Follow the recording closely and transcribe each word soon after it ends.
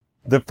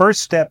The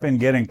first step in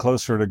getting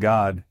closer to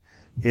God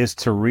is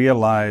to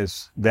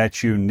realize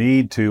that you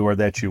need to or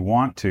that you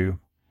want to.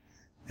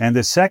 And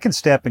the second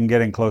step in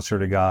getting closer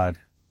to God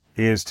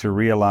is to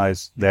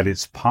realize that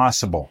it's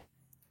possible.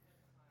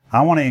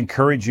 I want to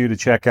encourage you to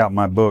check out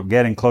my book,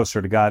 Getting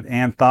Closer to God,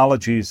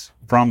 Anthologies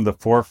from the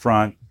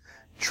Forefront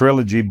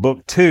Trilogy,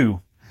 Book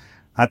 2.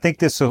 I think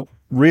this will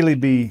really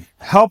be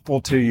helpful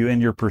to you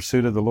in your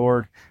pursuit of the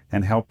Lord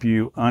and help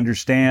you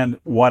understand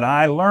what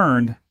I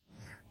learned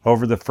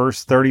over the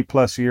first 30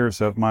 plus years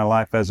of my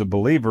life as a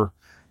believer,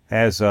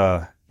 as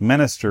a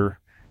minister,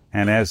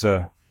 and as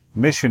a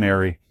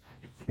missionary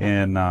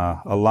in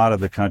a lot of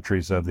the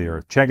countries of the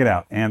earth. Check it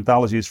out.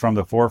 Anthologies from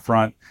the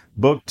Forefront,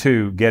 Book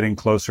 2, Getting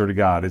Closer to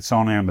God. It's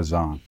on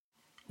Amazon.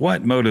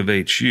 What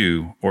motivates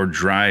you or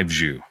drives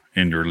you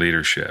in your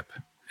leadership?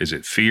 Is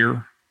it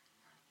fear,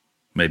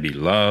 maybe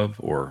love,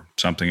 or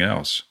something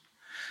else?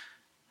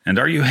 And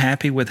are you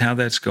happy with how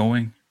that's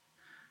going?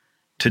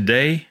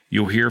 Today,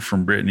 you'll hear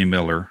from Brittany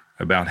Miller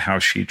about how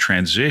she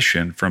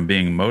transitioned from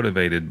being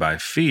motivated by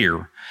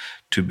fear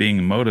to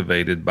being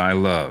motivated by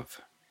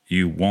love.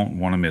 You won't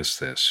want to miss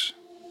this.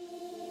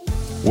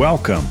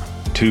 Welcome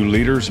to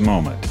Leaders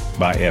Moment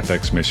by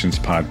FX Missions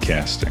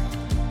Podcasting.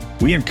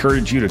 We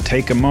encourage you to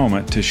take a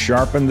moment to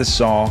sharpen the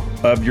saw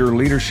of your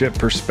leadership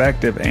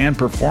perspective and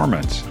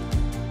performance.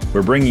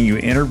 We're bringing you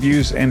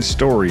interviews and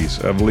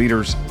stories of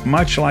leaders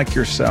much like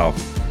yourself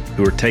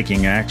who are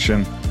taking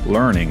action,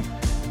 learning,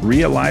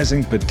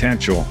 realizing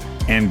potential,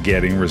 and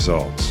getting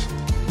results.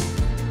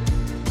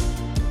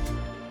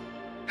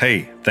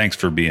 Hey, thanks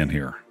for being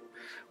here.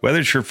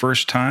 Whether it's your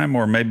first time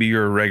or maybe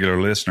you're a regular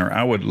listener,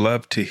 I would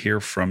love to hear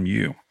from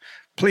you.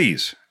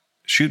 Please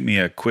shoot me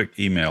a quick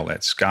email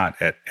at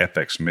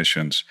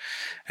scott@fxmissions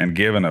and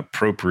give an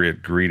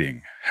appropriate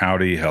greeting.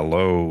 Howdy,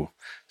 hello,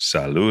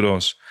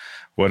 saludos,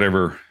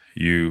 whatever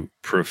you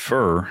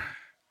prefer,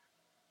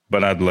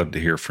 but I'd love to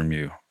hear from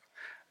you.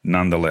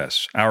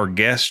 Nonetheless, our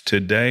guest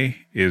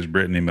today is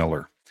Brittany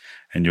Miller,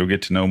 and you'll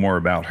get to know more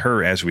about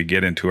her as we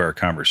get into our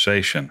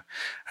conversation.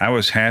 I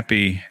was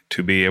happy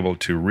to be able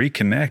to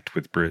reconnect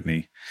with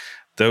Brittany,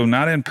 though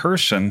not in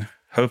person.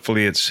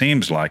 Hopefully it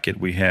seems like it.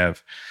 We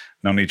have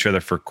known each other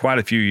for quite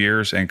a few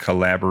years and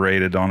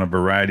collaborated on a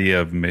variety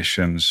of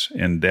missions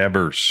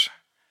endeavors.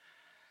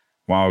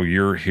 While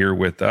you're here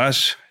with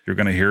us, you're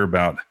going to hear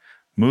about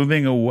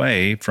moving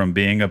away from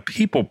being a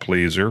people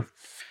pleaser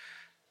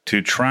to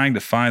trying to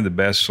find the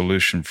best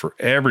solution for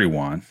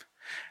everyone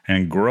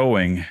and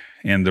growing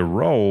in the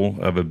role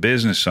of a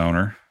business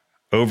owner,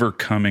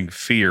 overcoming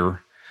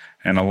fear,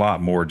 and a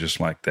lot more just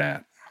like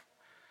that.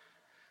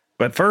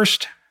 But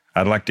first,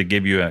 I'd like to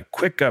give you a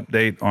quick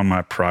update on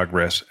my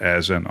progress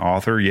as an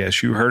author.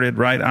 Yes, you heard it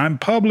right. I'm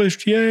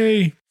published.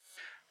 Yay!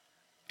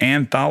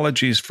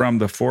 Anthologies from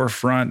the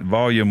Forefront,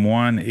 Volume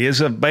 1 is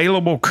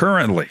available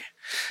currently.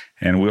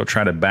 And we'll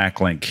try to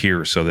backlink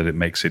here so that it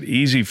makes it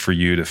easy for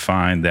you to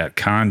find that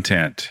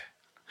content.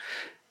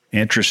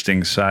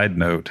 Interesting side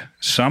note,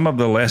 some of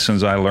the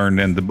lessons I learned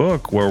in the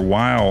book were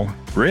while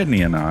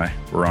Brittany and I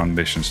were on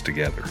missions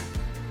together.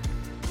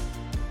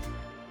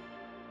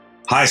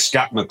 Hi,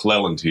 Scott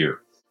McClelland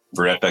here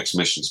for FX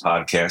Missions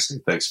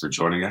Podcasting. Thanks for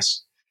joining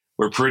us.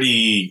 We're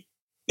pretty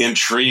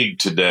intrigued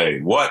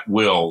today. What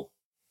will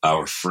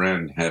our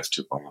friend have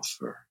to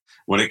offer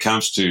when it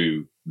comes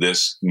to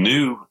this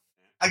new,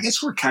 I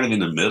guess we're kind of in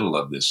the middle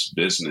of this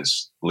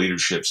business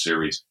leadership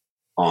series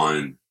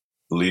on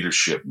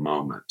Leadership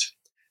Moment.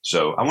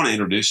 So I want to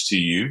introduce to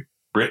you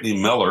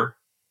Brittany Miller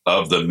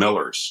of the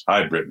Millers.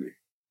 Hi, Brittany.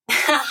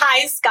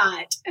 Hi,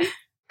 Scott.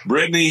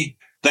 Brittany,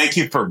 thank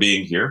you for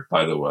being here,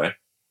 by the way.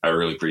 I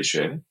really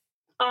appreciate it.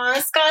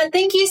 Scott,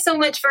 thank you so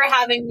much for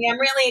having me. I'm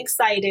really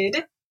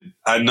excited.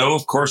 I know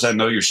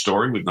your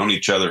story. We've known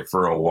each other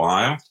for a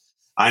while.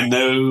 I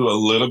know a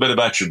little bit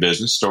about your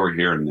business story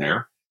here and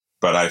there,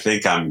 but I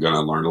think I'm going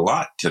to learn a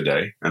lot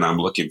today, and I'm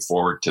looking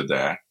forward to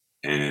that.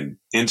 And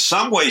in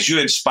some ways, you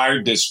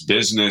inspired this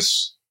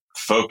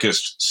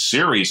business-focused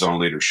series on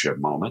Leadership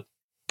Moment,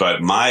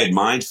 but my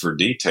mind for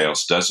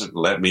details doesn't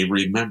let me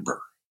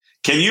remember.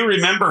 Can you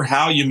remember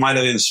how you might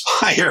have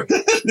inspired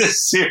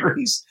this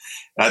series?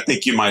 I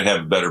think you might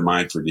have a better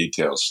mind for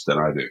details than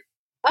I do.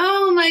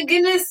 Oh, my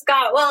goodness,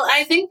 Scott. Well,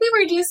 I think we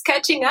were just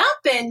catching up,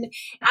 and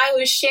I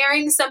was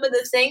sharing some of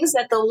the things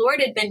that the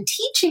Lord had been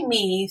teaching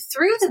me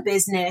through the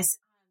business.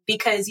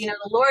 Because, the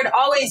Lord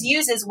always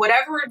uses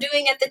whatever we're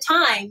doing at the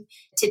time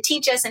to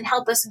teach us and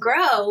help us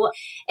grow.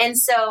 And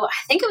so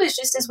I think it was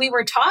just as we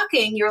were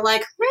talking, you're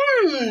like,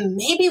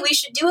 maybe we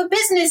should do a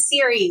business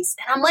series.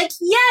 And I'm like,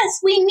 yes,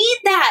 we need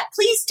that.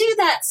 Please do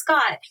that,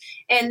 Scott.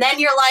 And then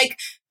you're like,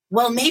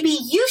 well, maybe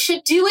you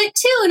should do it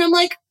too. And I'm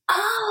like,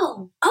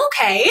 oh,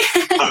 okay.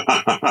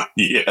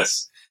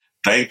 Yes.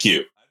 Thank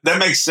you. That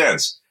makes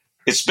sense.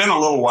 It's been a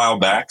little while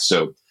back,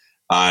 so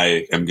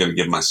I am going to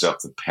give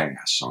myself the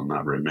pass on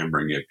not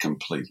remembering it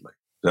completely.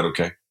 Is that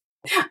okay?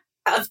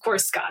 Of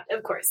course, Scott.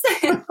 Of course.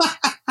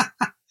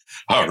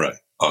 All right.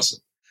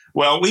 Awesome.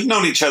 Well, we've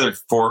known each other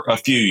for a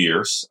few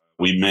years.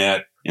 We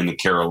met in the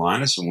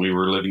Carolinas when we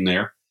were living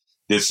there.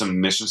 did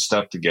some mission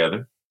stuff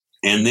together.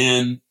 And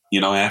then,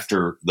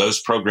 after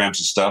those programs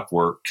and stuff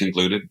were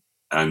concluded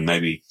and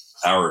maybe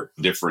our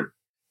different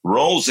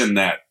roles in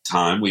that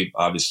time, we've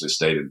obviously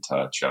stayed in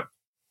touch. I've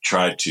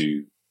tried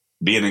to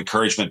be an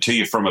encouragement to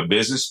you from a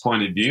business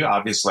point of view.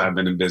 Obviously, I've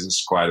been in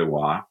business quite a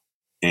while,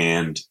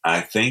 and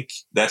I think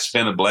that's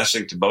been a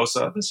blessing to both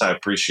of us. I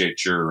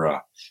appreciate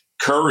your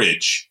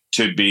courage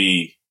to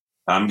be,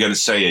 I'm going to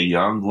say, a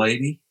young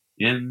lady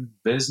in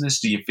business.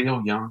 Do you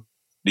feel young?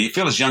 Do you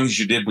feel as young as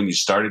you did when you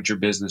started your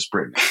business,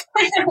 Brittany?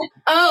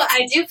 Oh,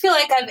 I do feel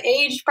like I've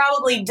aged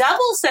probably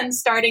double since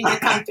starting the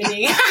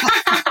company.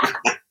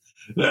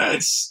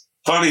 That's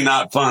funny,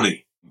 not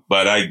funny,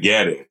 but I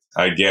get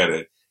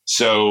it.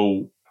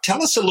 So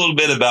tell us a little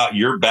bit about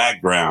your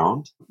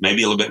background,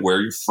 maybe a little bit where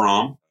you're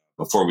from,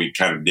 before we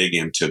kind of dig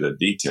into the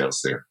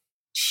details there.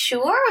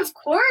 Sure, of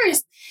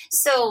course.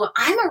 So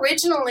I'm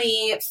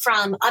originally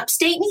from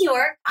upstate New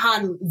York,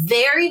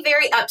 very,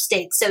 very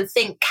upstate. So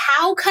think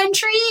cow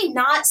country,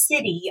 not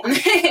city.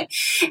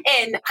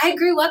 And I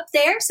grew up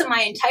there. So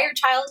my entire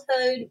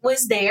childhood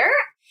was there.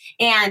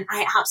 And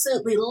I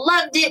absolutely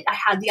loved it. I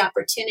had the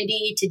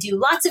opportunity to do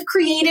lots of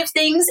creative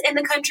things in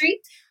the country,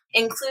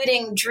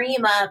 including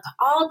dream up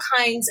all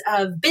kinds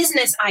of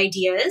business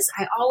ideas.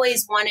 I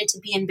always wanted to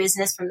be in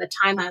business from the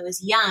time I was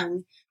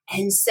young.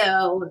 And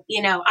so,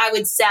 I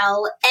would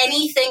sell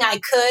anything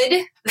I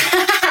could.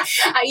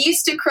 I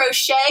used to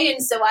crochet,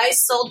 and so I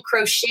sold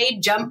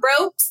crocheted jump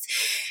ropes.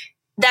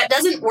 That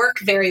doesn't work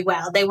very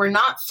well. They were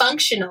not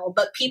functional,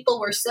 but people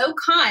were so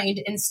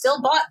kind and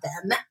still bought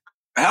them.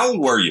 How old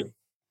were you?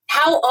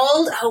 How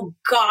old? Oh,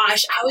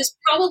 gosh. I was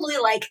probably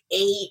like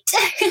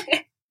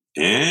 8.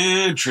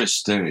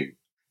 Interesting.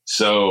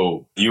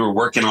 So you were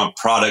working on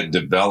product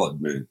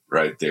development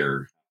right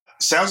there.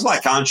 Sounds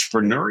like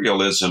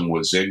entrepreneurialism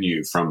was in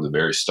you from the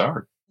very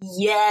start.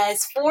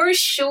 Yes, for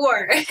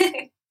sure.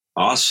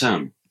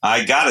 Awesome.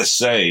 I got to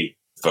say,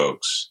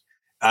 folks,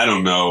 I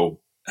don't know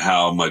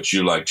how much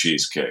you like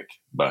cheesecake,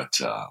 but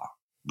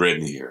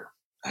Brittany here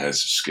has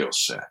a skill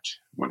set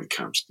when it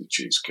comes to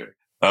cheesecake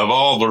of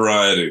all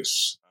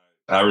varieties.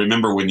 I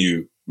remember when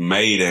you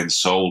made and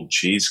sold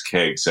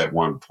cheesecakes at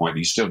one point.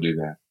 Do you still do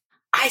that?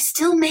 I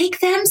still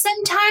make them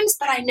sometimes,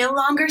 but I no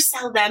longer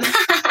sell them.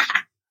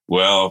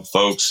 Well,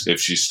 folks,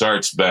 if she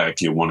starts back,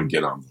 you'll want to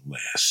get on the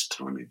list,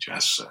 let me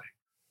just say.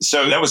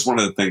 So that was one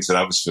of the things that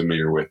I was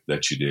familiar with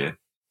that you did.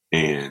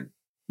 And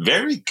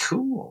very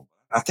cool.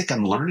 I think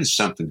I'm learning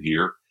something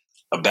here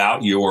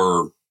about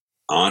your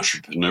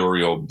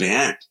entrepreneurial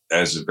bent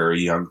as a very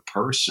young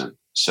person.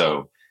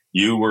 So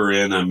you were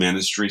in a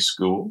ministry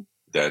school.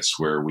 That's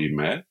where we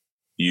met.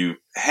 You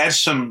had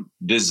some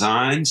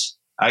designs,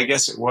 I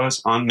guess it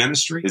was, on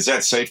ministry. Is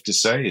that safe to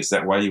say? Is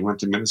that why you went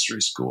to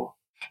ministry school?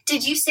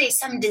 Did you say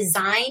some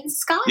designs,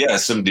 Scott? Yeah,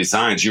 some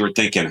designs. You were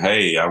thinking,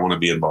 hey, I want to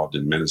be involved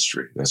in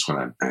ministry. That's what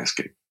I'm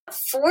asking.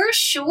 For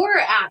sure,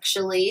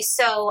 actually.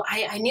 So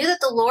I knew that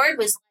the Lord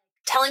was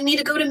telling me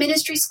to go to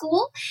ministry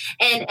school.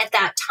 And at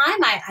that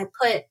time, I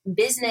put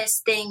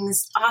business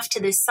things off to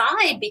the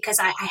side because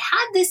I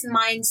had this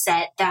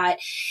mindset that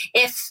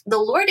if the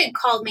Lord had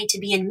called me to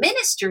be in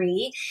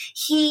ministry,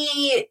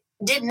 He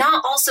did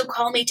not also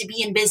call me to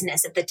be in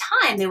business. At the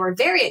time, they were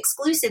very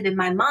exclusive in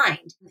my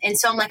mind. And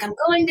so I'm like, I'm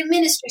going to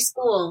ministry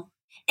school.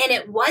 And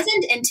it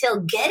wasn't until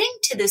getting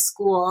to the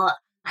school,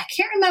 I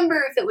can't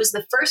remember if it was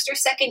the first or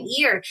second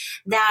year,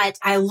 that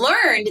I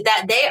learned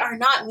that they are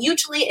not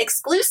mutually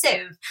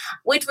exclusive,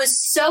 which was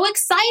so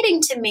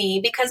exciting to me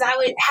because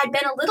I had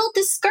been a little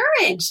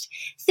discouraged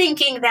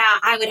thinking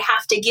that I would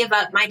have to give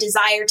up my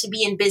desire to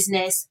be in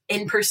business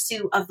in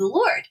pursuit of the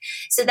Lord.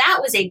 So that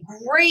was a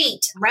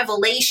great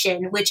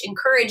revelation, which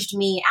encouraged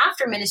me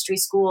after ministry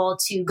school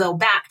to go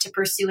back to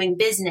pursuing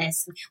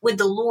business with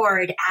the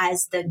Lord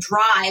as the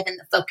drive and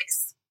the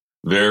focus.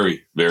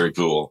 Very, very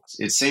cool.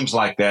 It seems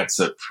like that's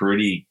a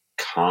pretty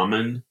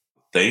common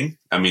thing.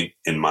 I mean,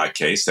 in my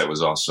case, that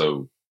was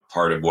also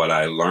part of what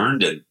I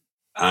learned. And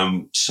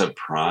I'm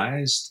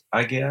surprised,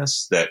 I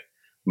guess, that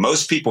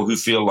most people who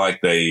feel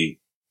like they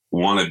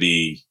want to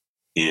be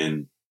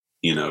in,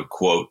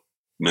 quote,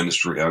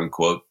 ministry,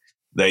 unquote,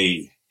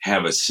 they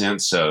have a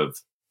sense of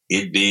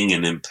it being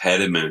an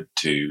impediment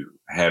to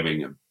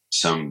having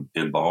some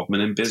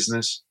involvement in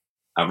business.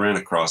 I've ran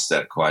across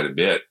that quite a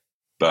bit,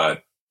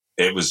 but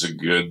it was a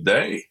good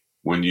day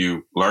when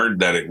you learned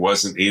that it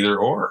wasn't either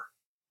or.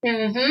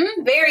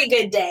 Mm-hmm. Very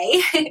good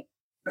day.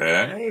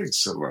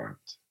 Excellent.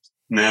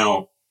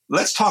 Now,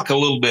 let's talk a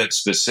little bit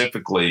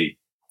specifically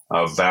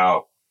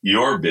about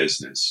your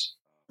business.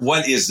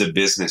 What is the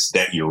business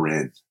that you're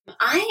in?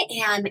 I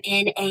am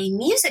in a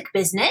music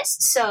business.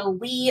 So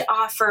we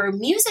offer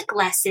music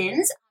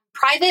lessons,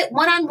 private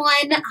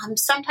one-on-one,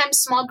 sometimes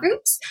small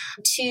groups,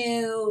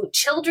 to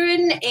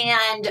children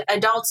and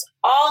adults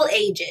all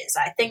ages.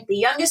 I think the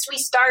youngest we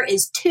start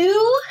is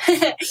 2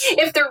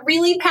 if they're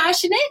really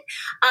passionate,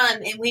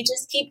 and we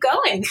just keep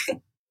going.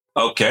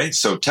 Okay,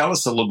 so tell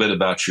us a little bit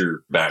about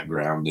your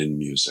background in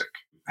music.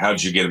 How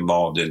did you get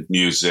involved in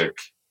music,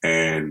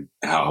 and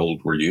how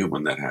old were you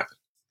when that happened?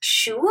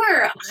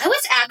 Sure. I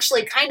was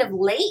actually kind of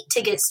late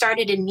to get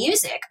started in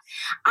music.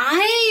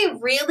 I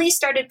really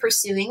started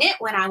pursuing it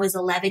when I was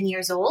 11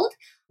 years old.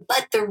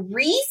 But the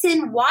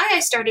reason why I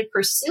started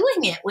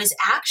pursuing it was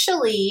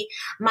actually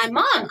my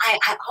mom.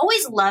 I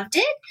always loved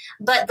it,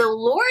 but the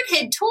Lord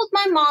had told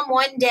my mom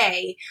one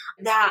day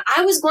that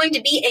I was going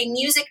to be a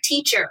music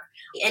teacher.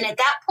 And at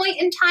that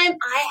point in time,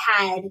 I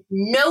had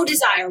no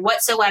desire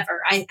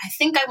whatsoever. I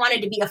think I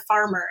wanted to be a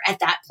farmer at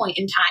that point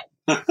in time.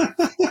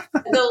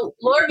 The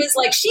Lord was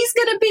like, she's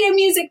going to be a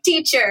music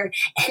teacher.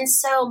 And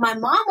so my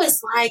mom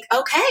was like,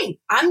 okay,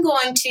 I'm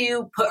going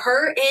to put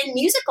her in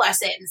music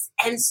lessons.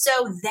 And so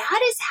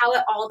that is how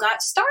it all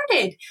got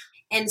started.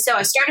 And so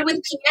I started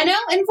with piano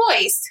and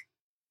voice.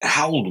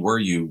 How old were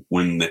you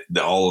when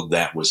all of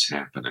that was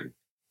happening?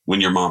 When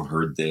your mom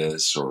heard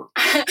this, or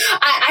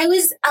I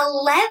was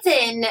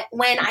 11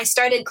 when I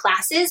started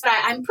classes, but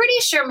I'm pretty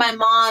sure my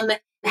mom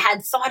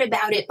had thought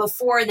about it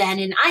before then.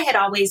 And I had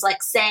always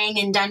sang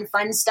and done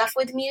fun stuff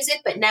with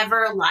music, but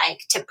never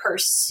to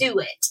pursue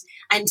it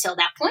until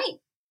that point.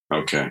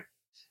 Okay.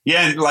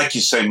 Yeah. And like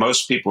you say,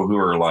 most people who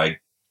are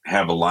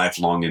have a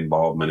lifelong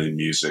involvement in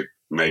music,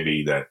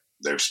 maybe that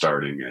they're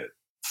starting at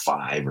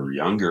 5 or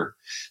younger.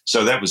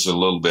 So that was a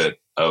little bit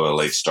of a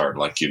late start,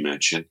 like you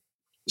mentioned.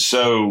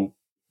 So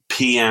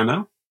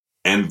piano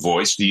and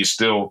voice. Do you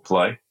still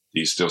play? Do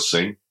you still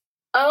sing?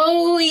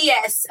 Oh,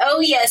 yes.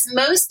 Oh, yes.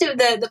 Most of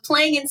the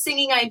playing and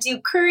singing I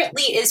do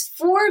currently is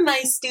for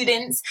my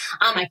students.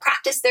 I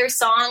practice their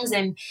songs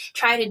and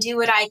try to do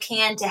what I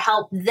can to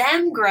help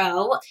them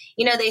grow.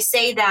 They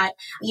say that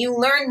you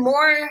learn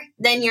more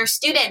than your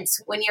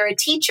students when you're a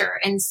teacher.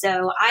 And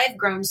so I've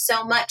grown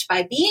so much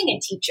by being a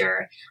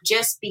teacher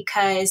just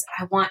because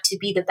I want to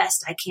be the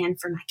best I can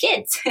for my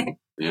kids.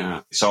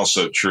 Yeah. It's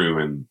also true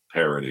in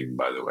parenting,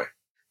 by the way.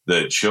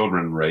 The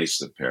children raise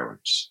the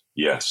parents.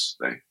 Yes,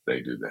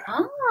 they do that.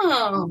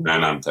 Oh.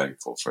 And I'm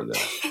thankful for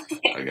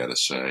that, I got to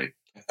say.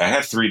 I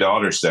have 3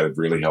 daughters that have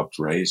really helped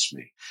raise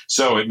me.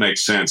 So it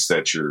makes sense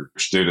that your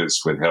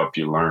students would help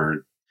you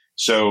learn.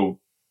 So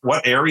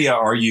what area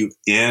are you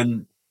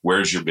in?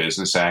 Where's your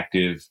business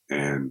active?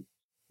 And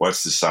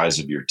what's the size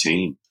of your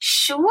team?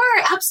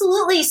 Sure,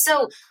 absolutely.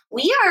 So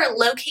we are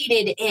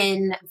located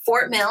in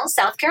Fort Mill,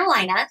 South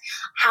Carolina.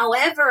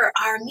 However,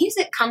 our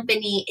music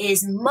company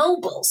is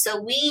mobile.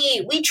 So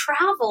we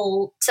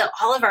travel to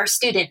all of our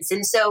students.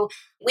 And so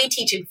we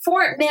teach in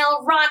Fort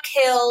Mill, Rock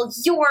Hill,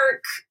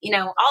 York,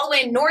 all the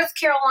way in North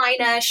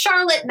Carolina,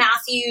 Charlotte,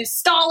 Matthews,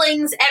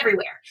 Stallings,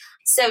 everywhere.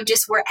 So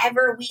just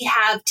wherever we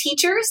have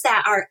teachers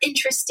that are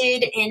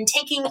interested in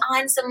taking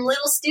on some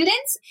little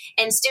students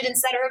and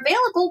students that are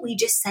available, we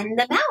just send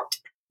them out.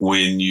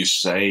 When you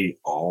say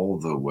all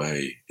the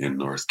way in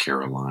North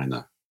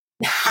Carolina.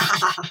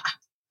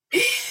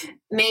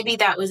 Maybe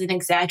that was an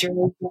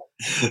exaggeration.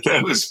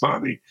 That was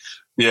funny.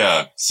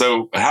 Yeah.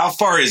 So how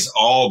far is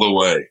all the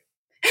way?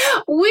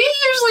 We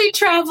usually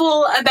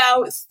travel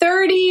about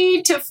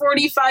 30 to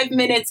 45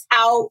 minutes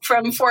out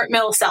from Fort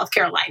Mill, South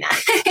Carolina.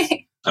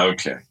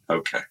 Okay.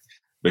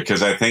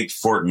 Because I think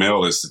Fort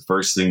Mill is the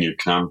first thing you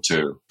come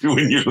to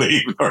when you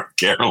leave North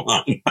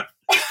Carolina.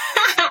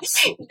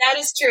 That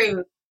is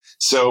true.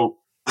 So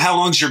how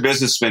long's your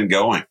business been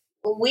going?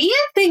 We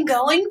have been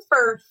going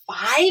for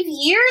 5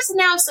 years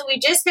now. So we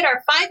just hit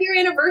our 5-year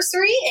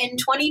anniversary in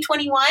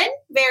 2021.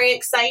 Very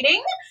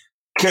exciting.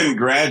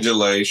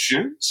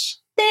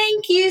 Congratulations.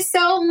 Thank you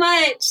so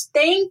much.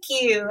 Thank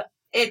you.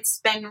 It's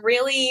been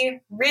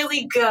really,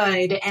 really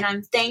good. And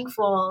I'm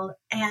thankful.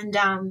 And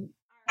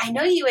I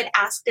know you had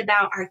asked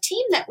about our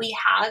team that we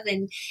have.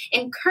 And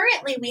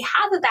currently we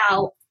have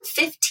about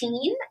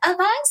 15 of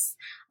us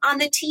on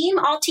the team,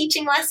 all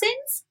teaching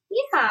lessons.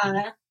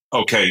 Yeah.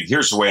 Okay,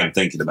 here's the way I'm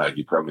thinking about it.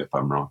 You correct me if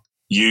I'm wrong.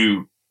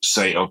 You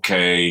say,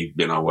 okay,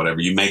 whatever.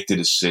 You make the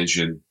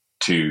decision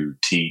to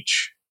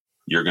teach.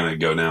 You're going to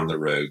go down the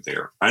road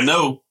there. I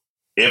know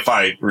if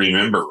I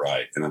remember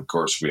right, and of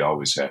course we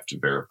always have to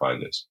verify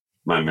this,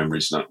 my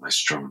memory's not my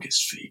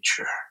strongest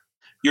feature.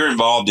 You're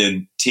involved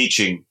in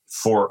teaching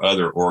for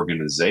other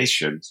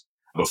organizations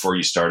before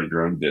you started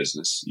your own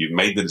business. You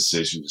made the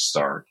decision to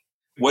start.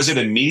 Was it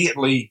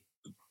immediately,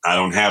 I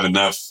don't have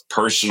enough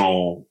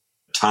personal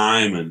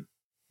time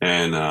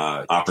and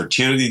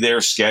opportunity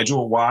there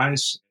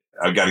schedule-wise?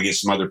 I've got to get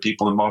some other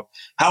people involved.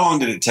 How long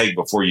did it take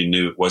before you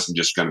knew it wasn't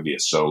just going to be a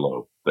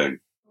solo thing?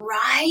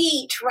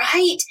 Right.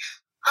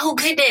 Oh,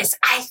 goodness.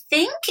 I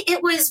think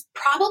it was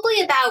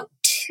probably about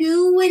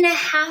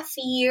 2.5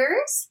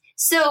 years.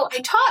 So I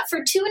taught for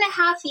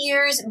 2.5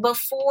 years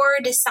before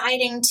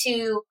deciding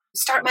to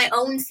start my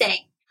own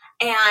thing.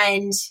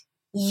 And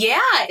yeah,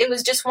 it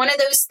was just one of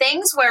those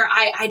things where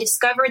I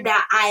discovered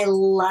that I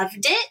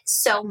loved it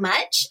so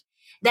much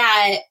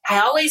that I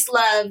always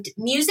loved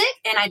music,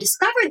 and I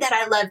discovered that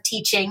I loved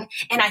teaching,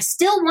 and I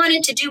still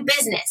wanted to do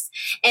business.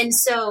 And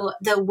so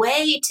the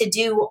way to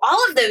do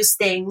all of those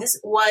things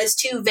was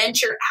to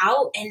venture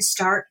out and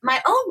start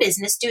my own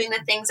business doing the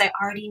things I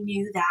already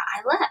knew that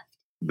I loved.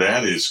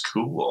 That is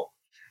cool.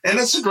 And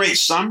it's a great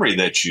summary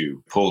that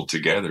you pulled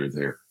together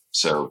there.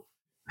 So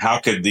how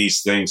could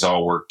these things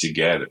all work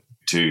together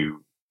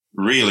to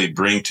really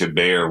bring to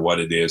bear what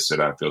it is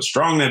that I feel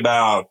strongly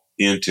about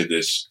into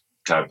this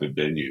type of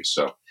venue?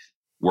 So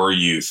were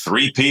you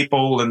 3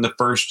 people in the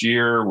first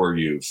year? Were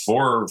you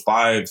 4 or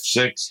 5,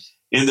 6?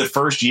 In the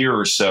first year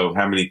or so,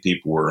 how many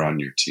people were on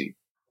your team?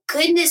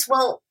 Goodness,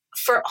 well,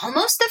 for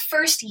almost the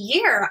first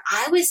year,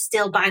 I was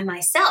still by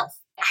myself.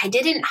 I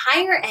didn't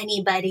hire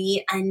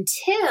anybody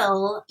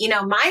until,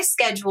 my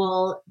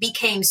schedule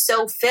became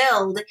so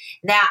filled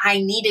that I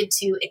needed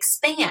to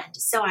expand.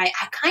 So I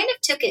kind of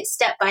took it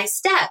step by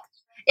step.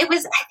 It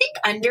was, I think,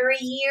 under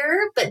a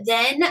year, but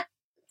then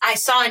I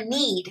saw a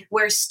need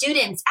where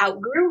students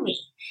outgrew me,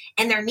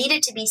 and there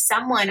needed to be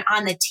someone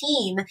on the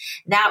team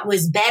that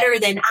was better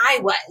than I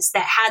was,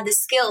 that had the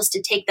skills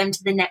to take them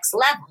to the next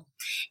level.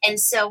 And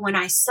so when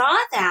I saw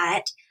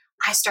that,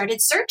 I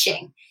started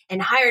searching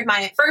and hired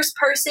my first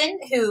person,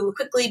 who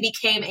quickly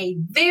became a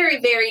very,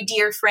 very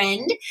dear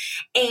friend.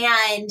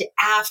 And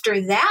after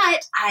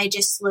that, I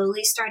just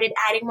slowly started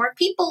adding more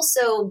people.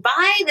 So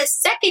by the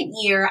second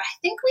year, I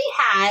think we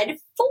had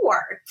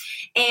 4.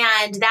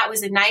 And that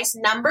was a nice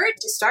number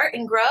to start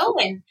and grow.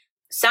 And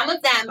some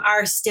of them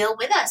are still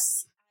with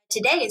us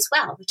today as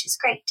well, which is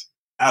great.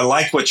 I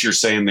like what you're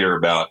saying there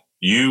about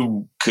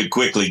you could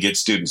quickly get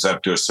students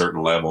up to a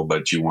certain level,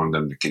 but you wanted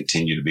them to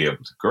continue to be able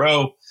to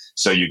grow.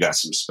 So you got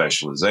some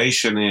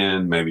specialization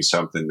in, maybe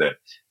something that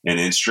an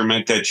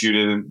instrument that you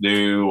didn't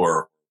do,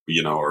 or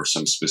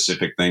some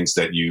specific things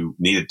that you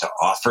needed to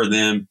offer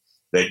them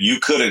that you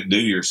couldn't do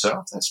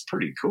yourself. That's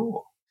pretty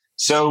cool.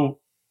 So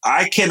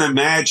I can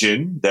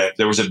imagine that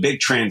there was a big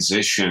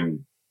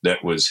transition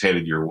that was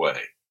headed your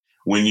way.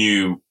 When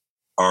you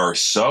are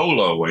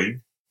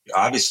soloing,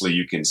 obviously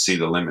you can see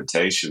the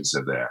limitations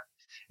of that.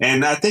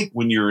 And I think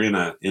when you're in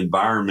an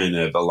environment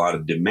of a lot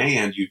of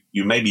demand,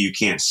 you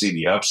can't see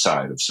the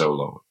upside of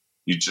soloing.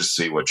 You just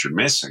see what you're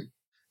missing.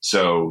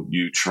 So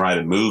you try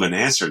to move and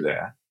answer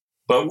that.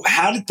 But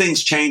how did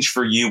things change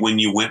for you when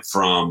you went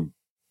from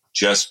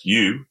just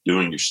you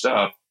doing your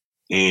stuff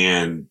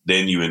and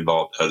then you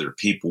involved other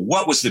people?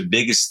 What was the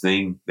biggest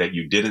thing that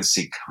you didn't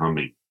see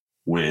coming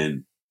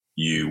when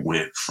you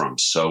went from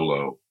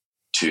solo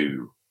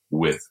to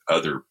with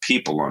other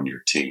people on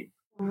your team?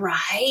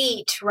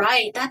 Right.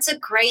 That's a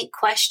great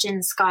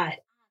question, Scott.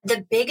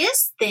 The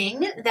biggest thing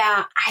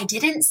that I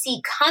didn't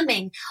see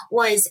coming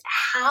was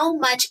how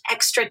much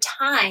extra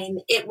time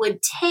it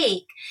would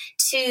take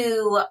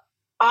to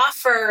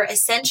offer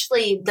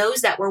essentially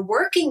those that were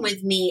working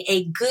with me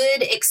a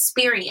good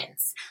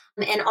experience,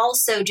 and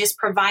also just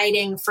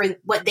providing for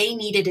what they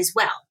needed as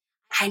well.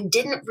 I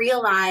didn't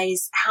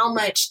realize how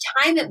much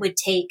time it would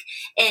take.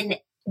 And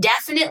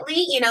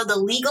definitely, the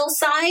legal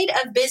side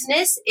of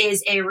business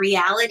is a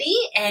reality,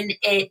 and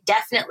it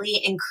definitely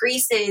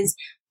increases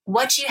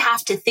what you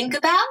have to think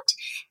about.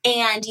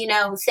 And,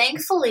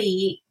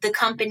 thankfully, the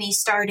company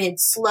started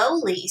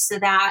slowly so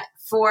that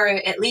for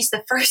at least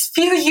the first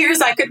few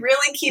years, I could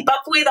really keep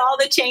up with all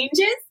the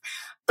changes.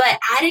 But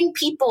adding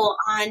people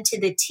onto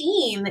the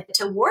team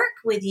to work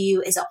with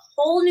you is a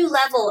whole new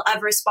level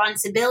of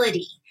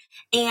responsibility.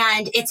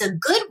 And it's a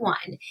good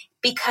one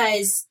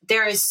because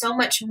there is so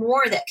much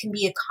more that can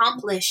be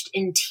accomplished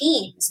in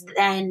teams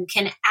than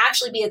can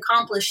actually be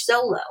accomplished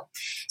solo.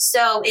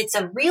 So it's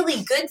a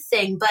really good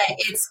thing, but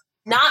it's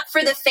not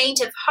for the faint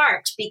of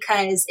heart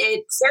because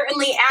it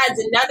certainly adds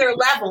another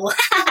level.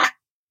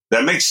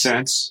 That makes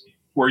sense.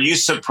 Were you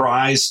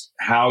surprised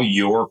how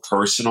your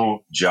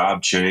personal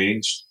job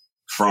changed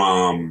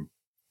from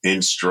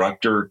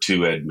instructor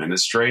to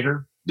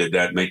administrator? Did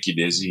that make you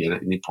dizzy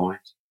at any point?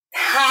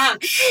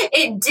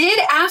 It did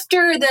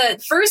after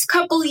the first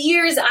couple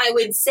years, I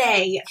would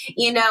say.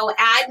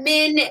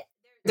 Admin,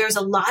 there's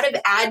a lot of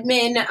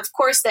admin, of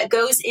course, that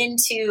goes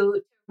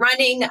into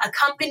running a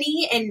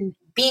company, and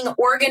being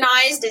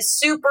organized is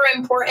super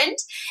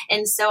important.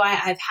 And so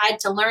I've had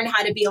to learn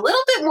how to be a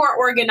little bit more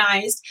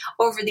organized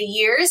over the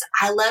years.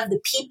 I love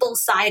the people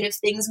side of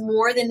things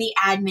more than the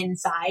admin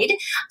side.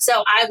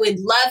 So I would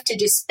love to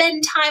just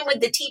spend time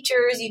with the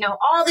teachers,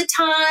 all the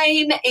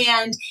time,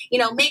 and,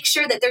 make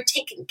sure that they're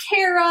taken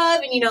care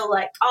of, and,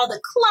 like all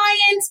the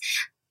clients.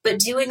 But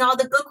doing all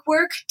the book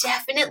work,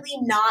 definitely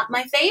not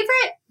my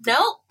favorite.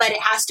 No, but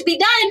it has to be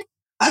done.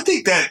 I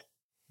think that,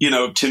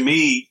 to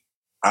me,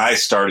 I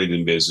started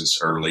in business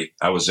early.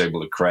 I was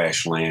able to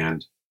crash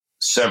land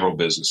several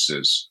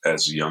businesses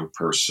as a young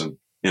person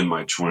in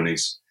my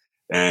 20s.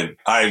 And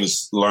I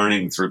was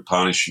learning through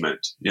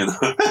punishment,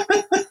 I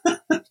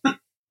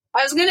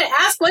was going to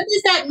ask, what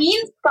does that mean,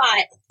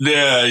 Scott?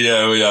 Yeah,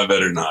 I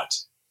better not.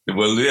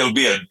 Well, it'll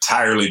be an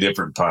entirely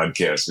different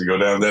podcast to go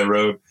down that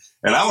road.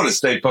 And I want to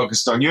stay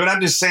focused on you. And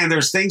I'm just saying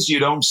there's things you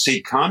don't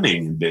see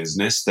coming in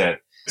business that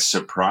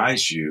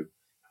surprise you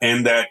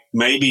and that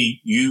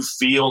maybe you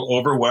feel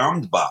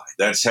overwhelmed by.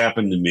 That's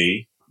happened to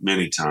me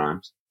many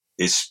times,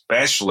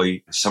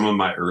 especially some of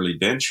my early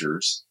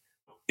ventures.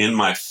 In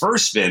my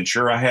first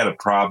venture, I had a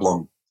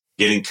problem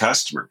getting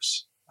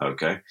customers.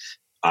 Okay.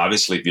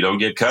 Obviously, if you don't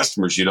get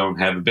customers, you don't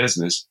have a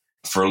business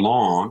for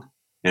long.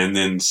 And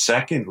then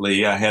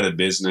secondly, I had a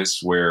business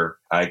where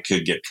I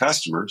could get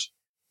customers,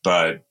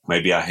 but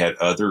maybe I had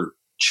other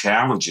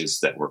challenges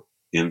that were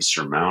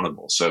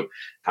insurmountable. So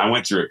I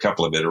went through a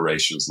couple of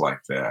iterations like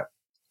that.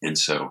 And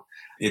so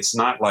it's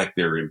not like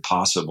they're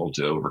impossible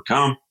to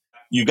overcome.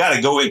 You got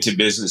to go into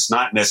business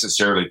not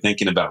necessarily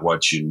thinking about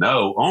what you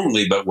know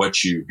only, but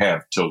what you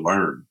have to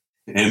learn.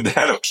 And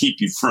that'll keep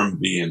you from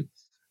being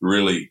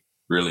really,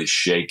 really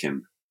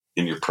shaken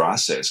in your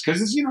process.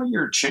 Because,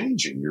 you're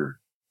changing.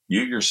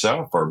 You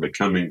yourself are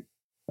becoming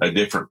a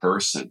different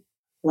person.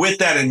 With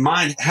that in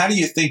mind, how do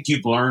you think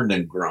you've learned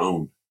and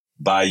grown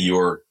by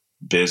your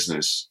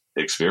business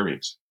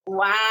experience?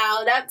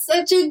 Wow, that's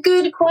such a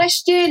good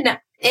question.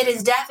 It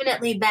has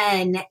definitely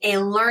been a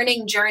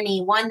learning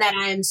journey, one that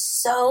I'm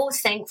so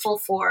thankful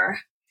for.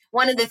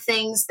 One of the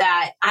things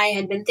that I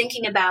had been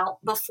thinking about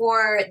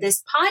before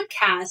this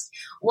podcast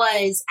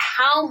was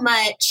how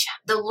much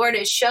the Lord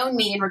has shown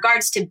me in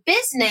regards to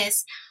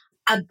business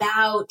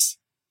about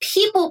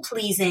people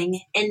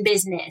pleasing in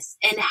business,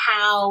 and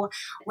how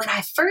when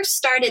I first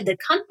started the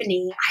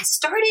company, I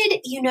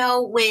started,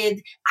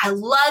 with I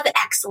love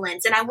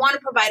excellence and I want to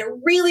provide a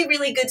really,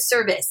 really good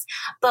service.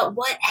 But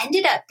what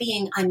ended up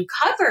being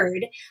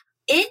uncovered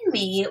in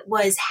me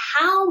was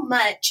how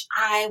much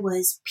I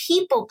was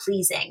people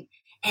pleasing,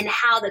 and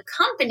how the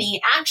company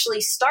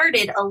actually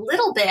started a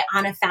little bit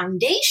on a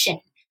foundation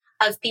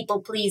of people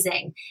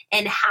pleasing,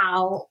 and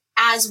how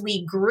as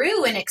we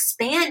grew and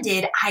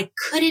expanded, I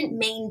couldn't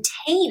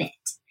maintain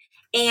it.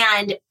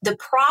 And the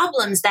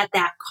problems that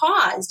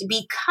caused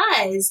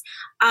because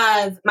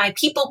of my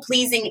people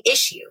pleasing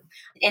issue.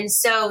 And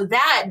so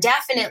that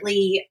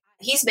definitely,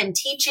 he's been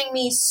teaching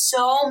me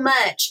so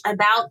much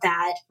about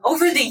that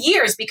over the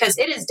years, because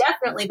it has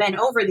definitely been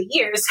over the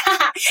years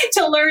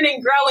to learn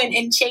and grow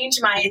and change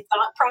my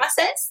thought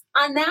process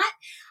on that.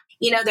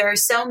 There are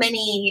so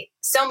many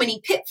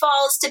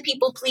pitfalls to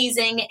people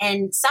pleasing,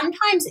 and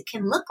sometimes it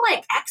can look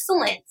like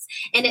excellence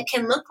and it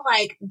can look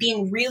like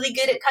being really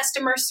good at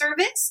customer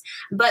service,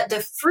 but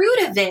the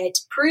fruit of it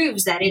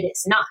proves that it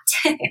is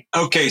not.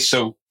 Okay,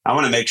 so I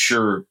want to make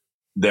sure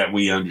that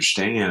we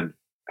understand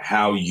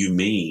how you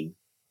mean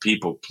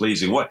people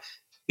pleasing.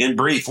 In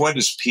brief, what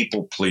is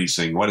people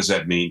pleasing? What does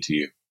that mean to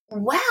you?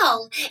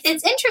 Well,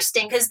 it's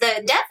interesting because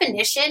the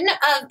definition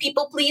of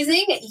people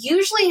pleasing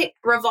usually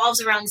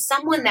revolves around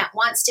someone that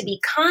wants to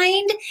be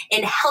kind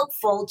and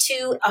helpful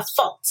to a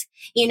fault,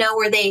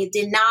 where they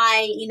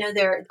deny,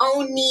 their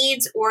own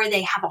needs, or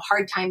they have a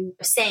hard time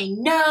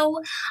saying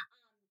no.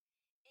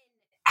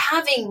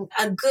 Having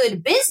a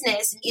good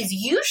business is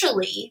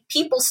usually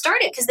people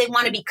start it because they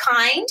want to be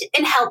kind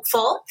and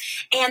helpful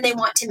and they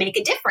want to make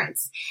a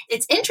difference.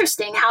 It's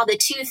interesting how the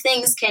two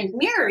things can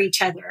mirror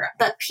each other.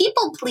 But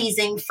people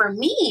pleasing for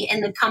me in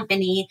the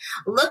company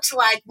looked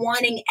like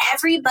wanting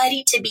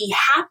everybody to be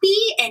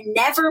happy and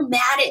never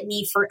mad at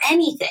me for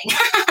anything.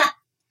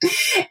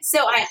 So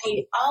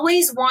I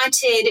always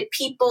wanted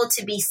people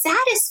to be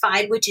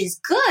satisfied, which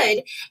is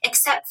good,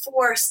 except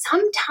for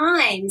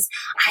sometimes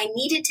I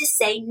needed to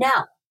say no.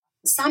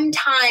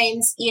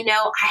 Sometimes,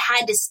 I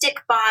had to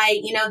stick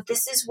by,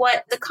 this is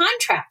what the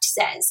contract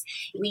says.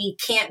 We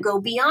can't go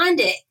beyond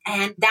it.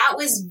 And that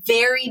was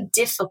very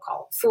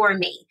difficult for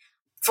me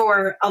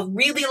for a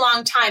really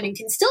long time, and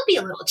can still be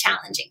a little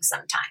challenging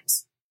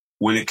sometimes.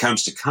 When it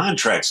comes to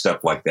contract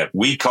stuff like that,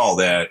 we call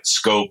that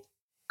scope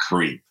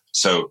creep.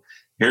 So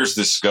here's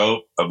the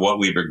scope of what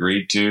we've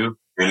agreed to,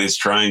 and it's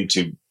trying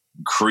to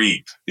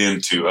creep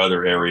into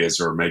other areas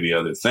or maybe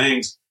other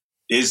things.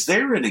 Is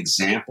there an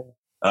example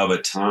of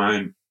a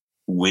time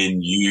when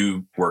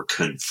you were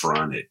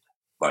confronted?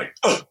 Like,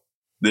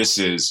 this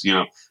is,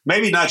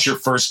 maybe not your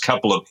first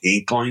couple of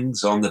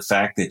inklings on the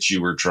fact that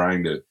you were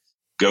trying to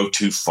go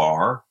too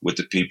far with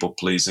the people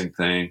pleasing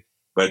thing,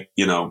 but,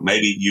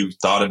 maybe you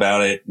thought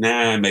about it.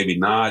 Nah, maybe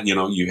not.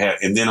 You have,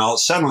 and then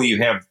suddenly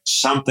you have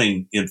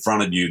something in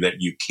front of you that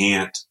you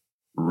can't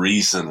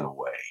reason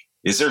away.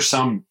 Is there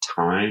some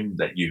time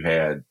that you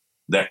had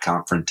that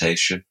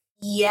confrontation?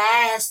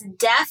 Yes,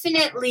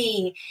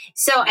 definitely.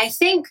 So I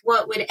think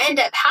what would end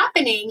up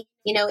happening,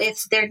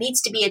 if there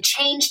needs to be a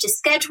change to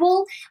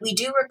schedule, we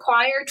do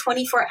require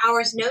 24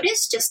 hours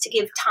notice just to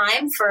give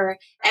time for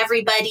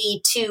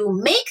everybody to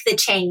make the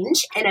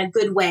change in a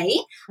good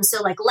way.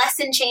 So like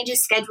lesson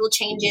changes, schedule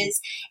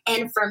changes.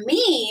 And for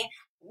me,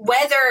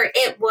 whether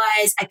it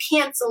was a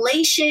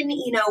cancellation,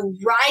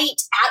 right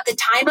at the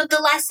time of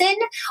the lesson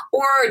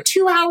or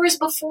 2 hours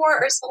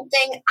before or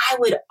something, I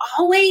would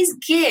always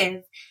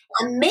give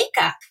a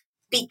makeup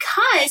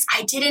because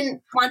I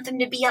didn't want them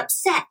to be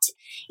upset.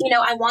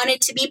 I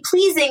wanted to be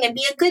pleasing and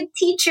be a good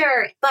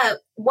teacher. But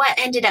what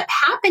ended up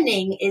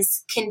happening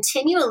is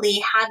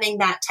continually having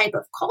that type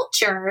of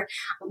culture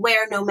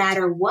where no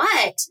matter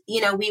what,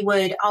 we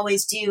would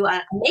always do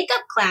a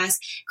makeup class,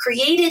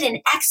 created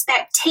an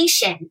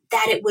expectation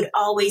that it would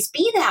always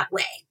be that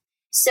way.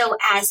 So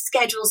as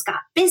schedules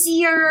got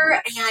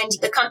busier and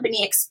the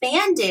company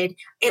expanded,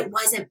 it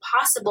wasn't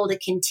possible to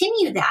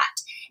continue that.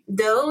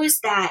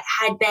 Those that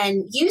had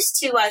been used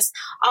to us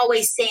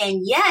always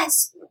saying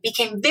yes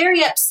became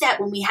very upset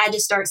when we had to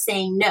start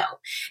saying no,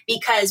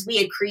 because we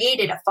had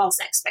created a false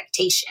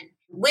expectation,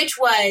 which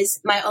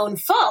was my own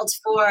fault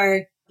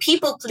for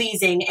people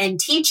pleasing and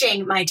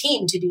teaching my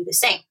team to do the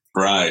same.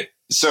 Right.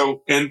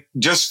 So, and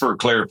just for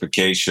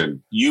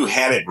clarification, you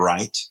had it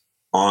right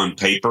on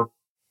paper.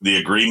 The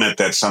agreement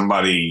that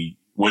somebody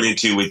went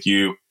into with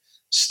you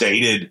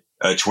stated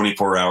a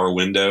 24-hour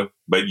window,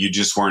 but you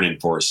just weren't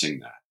enforcing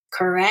that.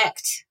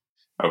 Correct.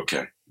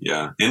 Okay.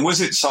 Yeah. And was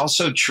it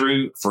also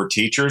true for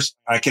teachers?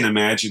 I can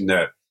imagine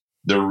that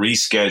the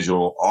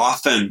reschedule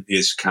often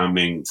is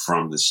coming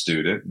from the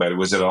student, but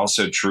was it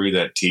also true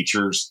that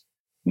teachers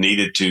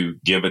needed to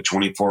give a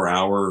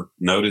 24-hour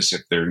notice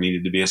if there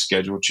needed to be a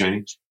schedule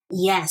change?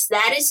 Yes,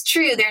 that is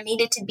true. There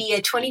needed to be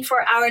a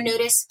 24-hour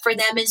notice for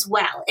them as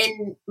well.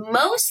 And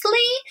mostly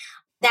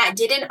that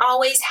didn't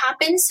always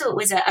happen. So it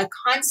was a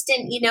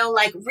constant,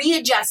 like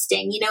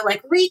readjusting,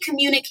 like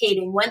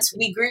recommunicating once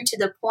we grew to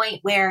the point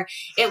where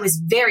it was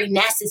very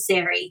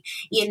necessary.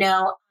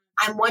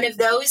 I'm one of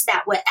those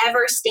that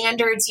whatever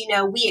standards,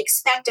 we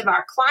expect of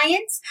our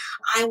clients,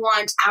 I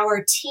want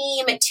our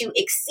team to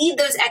exceed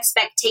those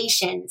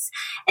expectations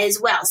as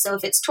well. So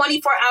if it's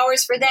 24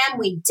 hours for them,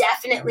 we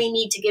definitely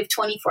need to give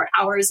 24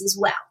 hours as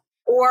well,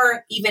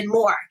 or even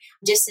more,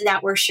 just so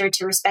that we're sure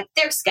to respect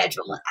their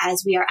schedule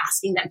as we are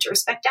asking them to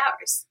respect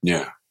ours.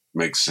 Yeah,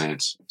 makes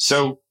sense.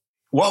 So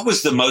what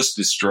was the most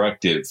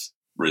destructive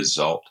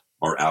result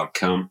or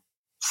outcome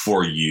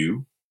for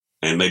you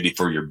and maybe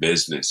for your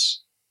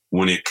business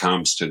when it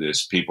comes to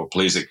this people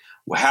pleasing?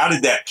 How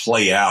did that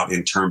play out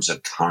in terms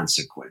of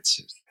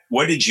consequences?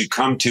 What did you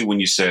come to when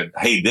you said,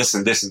 hey, this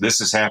and this and this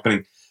is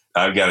happening?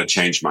 I've got to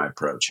change my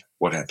approach.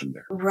 What happened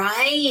there?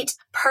 Right.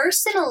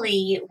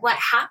 Personally, what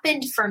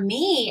happened for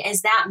me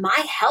is that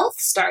my health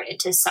started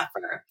to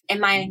suffer and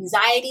my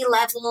anxiety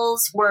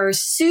levels were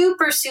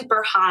super,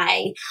 super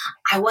high.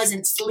 I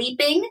wasn't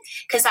sleeping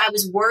because I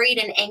was worried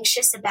and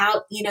anxious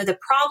about, the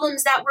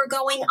problems that were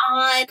going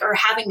on or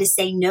having to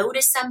say no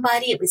to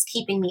somebody. It was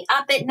keeping me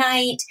up at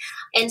night.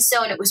 And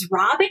it was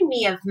robbing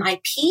me of my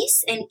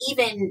peace and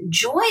even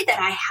joy that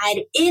I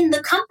had in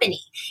the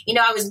company.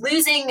 I was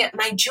losing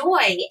my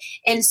joy.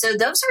 And so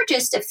those are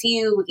just a few,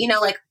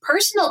 like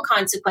personal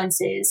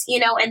consequences,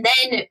 and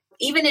then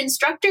even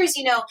instructors,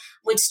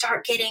 would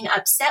start getting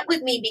upset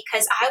with me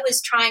because I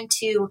was trying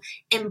to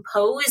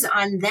impose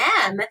on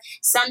them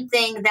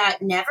something that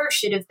never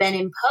should have been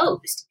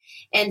imposed.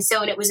 And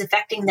it was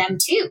affecting them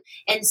too.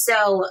 And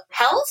so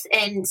health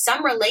and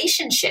some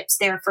relationships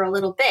there for a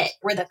little bit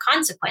were the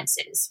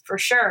consequences for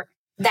sure.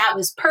 That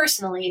was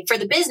personally, for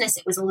the business,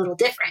 it was a little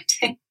different.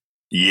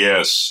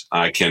 Yes,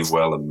 I can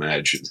well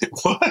imagine it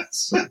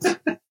was.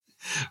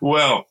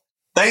 Well,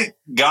 thank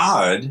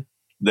God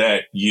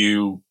that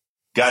you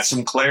got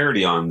some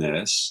clarity on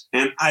this.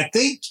 And I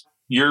think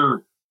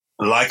you're,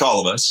 like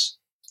all of us,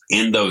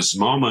 in those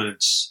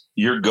moments,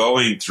 you're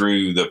going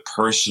through the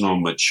personal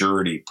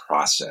maturity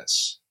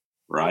process,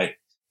 right?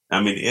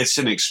 I mean, it's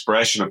an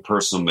expression of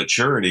personal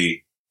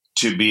maturity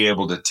to be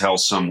able to tell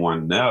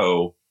someone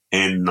no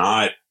and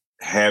not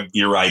have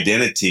your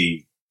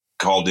identity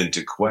called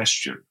into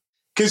question.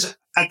 Because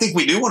I think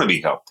we do want to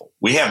be helpful.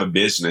 We have a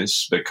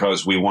business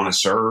because we want to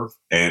serve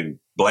and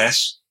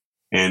bless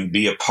and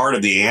be a part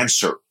of the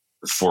answer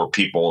for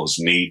people's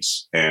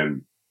needs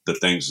and the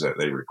things that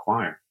they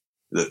require,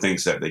 the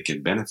things that they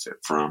can benefit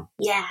from.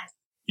 Yeah.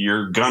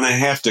 You're going to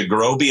have to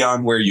grow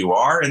beyond where you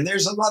are. And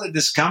there's a lot of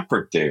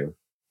discomfort there.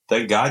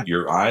 Thank God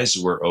your eyes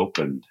were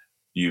opened.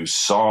 You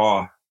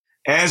saw,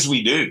 as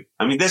we do.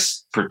 I mean,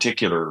 this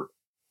particular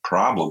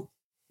problem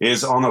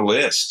is on a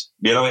list.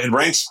 It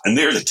ranks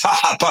near the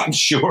top, I'm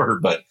sure.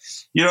 But,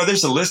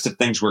 there's a list of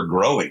things we're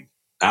growing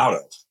out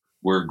of.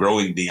 We're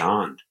growing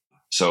beyond.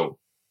 So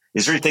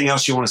is there anything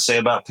else you want to say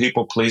about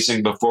people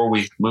pleasing before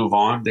we move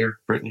on there,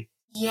 Brittany?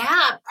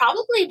 Yeah,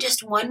 probably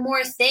just one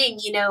more thing.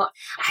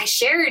 I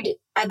shared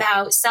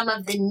about some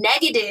of the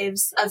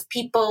negatives of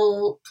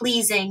people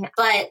pleasing,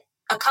 but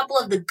a couple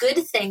of the good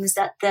things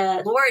that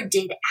the Lord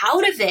did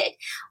out of it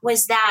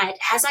was that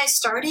as I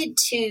started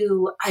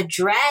to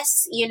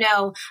address,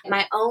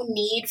 my own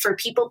need for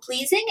people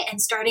pleasing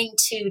and starting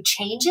to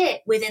change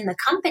it within the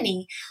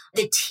company,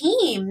 the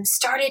team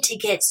started to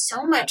get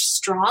so much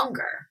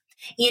stronger.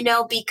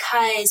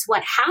 Because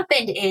what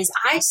happened is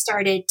I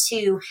started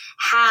to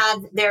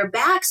have their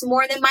backs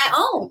more than my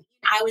own.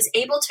 I was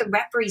able to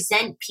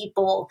represent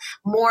people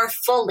more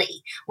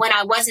fully when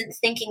I wasn't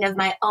thinking of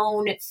my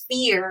own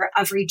fear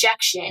of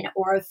rejection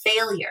or of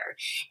failure.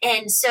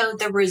 And so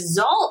the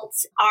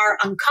results are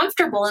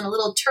uncomfortable and a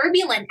little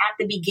turbulent at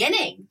the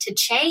beginning to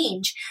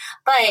change,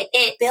 but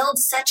it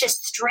builds such a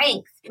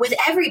strength with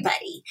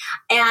everybody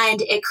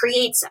and it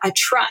creates a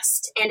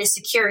trust and a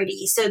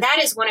security. So that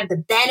is one of the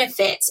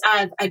benefits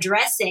of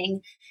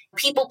addressing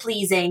people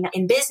pleasing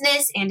in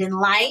business and in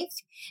life.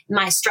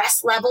 My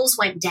stress levels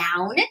went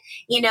down,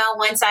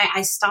 once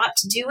I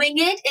stopped doing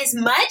it as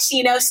much,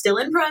 still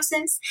in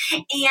process,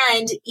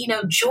 and,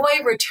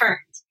 joy returned.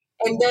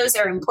 And those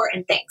are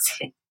important things.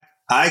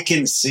 I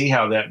can see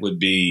how that would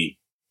be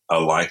a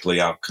likely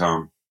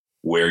outcome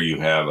where you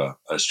have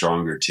a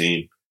stronger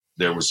team.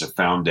 There was a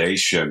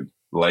foundation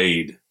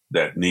laid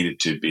that needed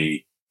to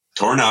be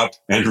torn up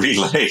and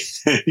relaid.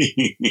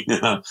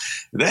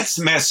 That's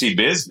messy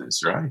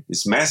business, right?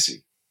 It's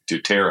messy to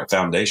tear a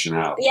foundation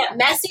out. Yeah,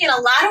 messy and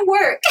a lot of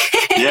work.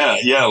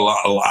 yeah,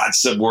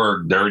 lots of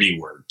work, dirty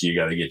work. You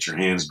got to get your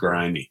hands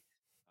grimy.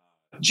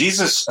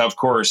 Jesus, of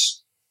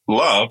course,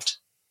 loved,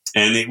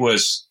 and it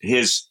was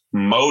his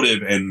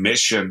motive and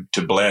mission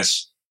to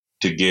bless,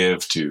 to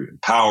give, to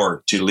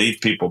empower, to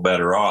leave people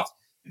better off.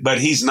 But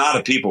he's not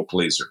a people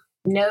pleaser.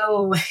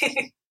 No.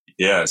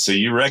 Yeah, so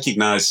you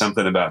recognize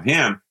something about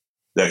him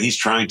that he's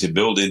trying to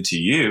build into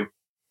you,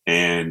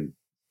 and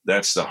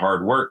that's the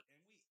hard work.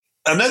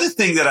 Another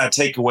thing that I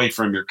take away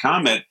from your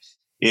comment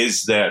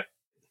is that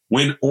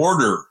when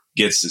order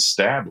gets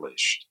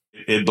established,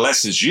 it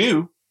blesses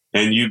you,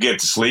 and you get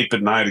to sleep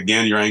at night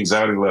again, your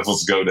anxiety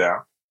levels go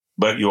down,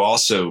 but you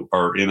also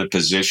are in a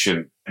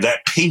position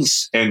that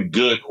peace and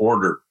good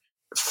order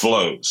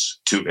flows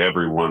to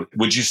everyone.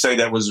 Would you say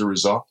that was the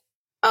result?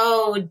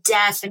 Oh,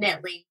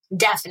 definitely.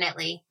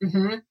 Definitely.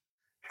 Mm-hmm.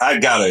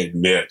 I've got to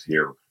admit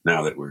here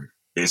now that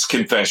it's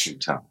confession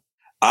time.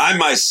 I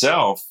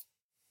myself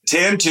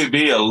tend to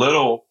be a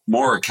little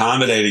more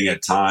accommodating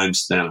at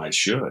times than I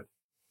should.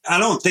 I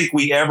don't think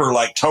we ever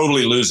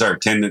totally lose our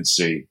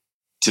tendency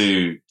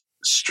to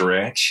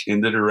stretch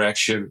in the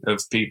direction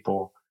of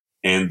people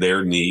and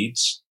their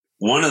needs.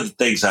 One of the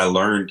things I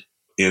learned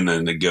in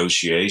a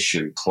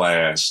negotiation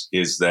class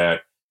is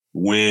that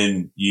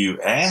when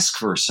you ask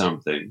for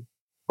something,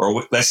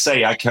 or let's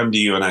say I come to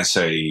you and I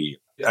say,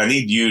 I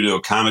need you to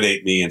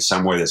accommodate me in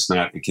some way that's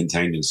not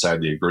contained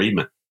inside the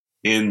agreement.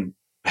 In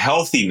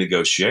healthy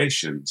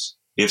negotiations,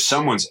 if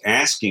someone's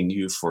asking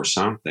you for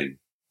something,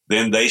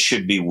 then they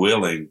should be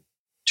willing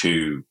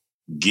to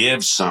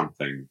give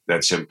something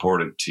that's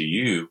important to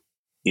you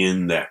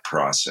in that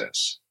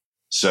process.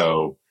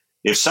 So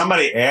if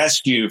somebody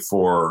asks you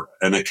for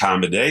an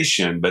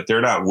accommodation, but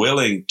they're not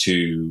willing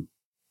to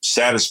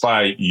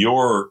satisfy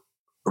your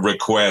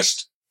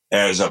request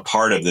as a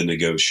part of the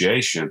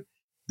negotiation,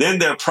 then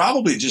they're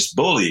probably just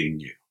bullying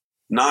you,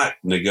 not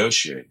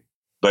negotiating.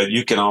 But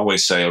you can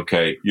always say,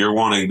 okay, you're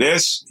wanting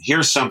this.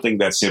 Here's something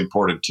that's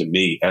important to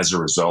me as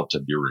a result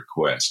of your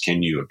request.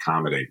 Can you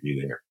accommodate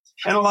me there?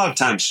 And a lot of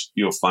times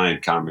you'll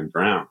find common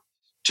ground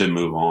to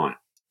move on.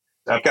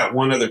 I've got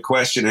one other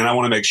question, and I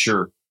want to make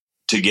sure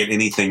to get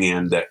anything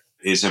in that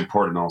is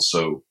important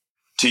also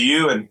to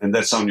you and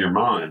that's on your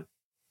mind.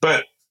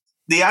 But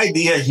the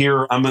idea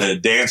here, I'm going to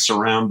dance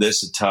around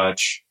this a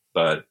touch,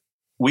 but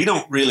we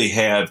don't really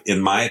have,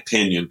 in my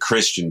opinion,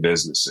 Christian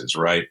businesses,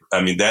 right?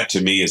 I mean, that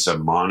to me is a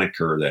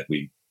moniker that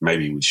we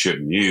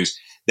shouldn't use.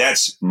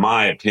 That's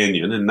my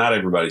opinion, and not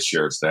everybody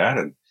shares that.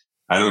 And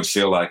I don't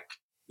feel like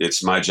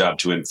it's my job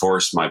to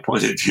enforce my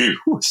point of view.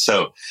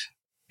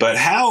 But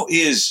how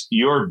is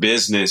your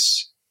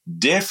business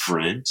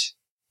different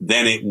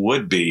than it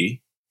would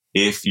be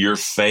if your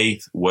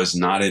faith was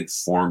not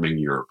informing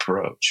your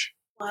approach?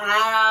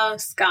 Wow,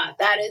 Scott,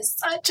 that is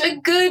such a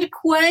good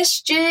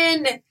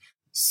question.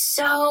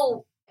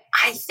 So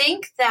I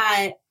think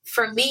that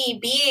for me,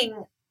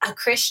 being a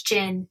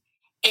Christian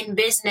in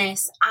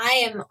business,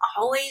 I am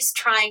always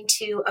trying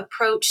to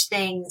approach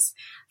things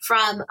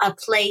from a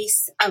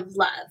place of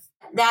love.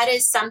 That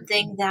is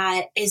something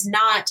that is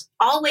not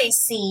always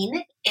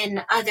seen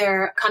in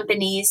other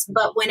companies,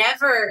 but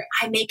whenever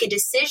I make a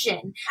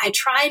decision, I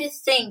try to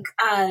think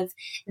of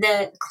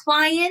the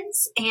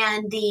clients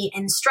and the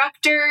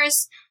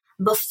instructors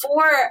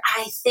before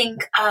I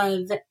think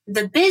of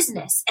the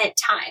business at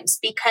times,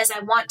 because I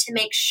want to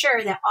make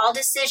sure that all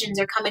decisions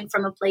are coming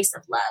from a place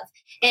of love.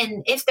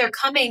 And if they're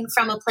coming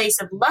from a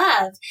place of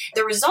love,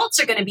 the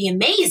results are going to be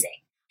amazing.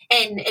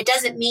 And it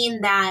doesn't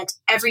mean that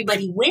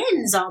everybody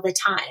wins all the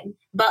time,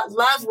 but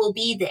love will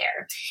be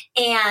there.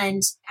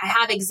 And I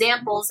have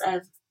examples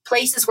of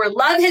places where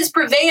love has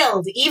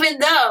prevailed, even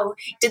though,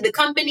 did the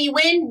company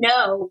win?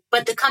 No,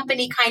 but the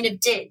company kind of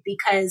did,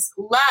 because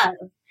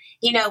love,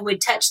 would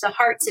touch the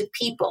hearts of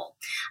people.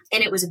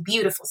 And it was a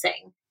beautiful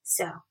thing.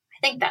 So I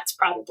think that's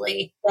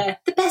probably the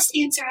best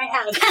answer I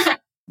have.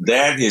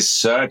 That is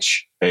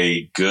such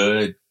a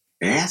good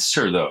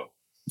answer, though.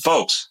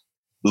 Folks,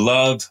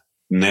 love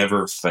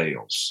never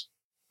fails.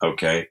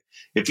 Okay?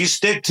 If you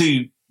stick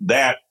to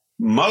that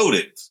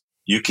motive,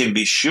 you can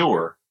be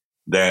sure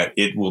that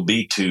it will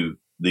be to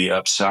the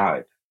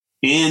upside.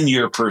 In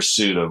your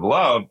pursuit of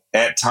love,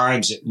 at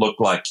times it looked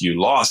like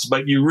you lost,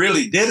 but you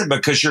really did it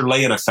because you're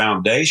laying a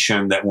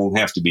foundation that won't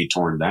have to be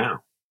torn down.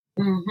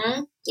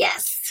 Mm-hmm.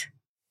 Yes.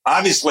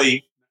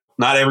 Obviously,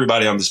 not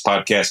everybody on this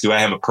podcast do I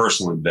have a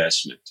personal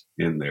investment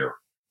in their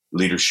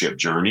leadership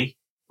journey.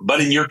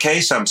 But in your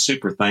case, I'm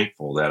super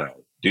thankful that I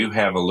do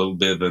have a little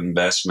bit of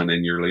investment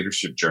in your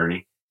leadership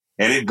journey.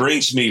 And it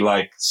brings me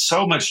like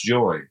so much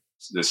joy,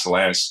 this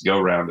last go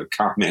round of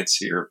comments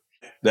here.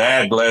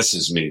 That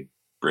blesses me,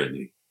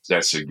 Brittany.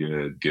 That's a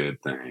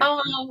good thing.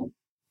 Oh,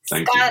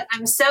 Thank Scott,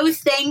 I'm so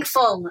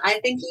thankful. I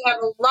think you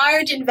have a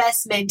large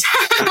investment,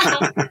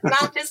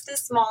 not just a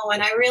small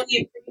one. I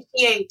really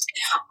appreciate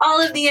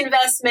all of the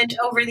investment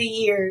over the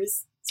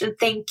years. So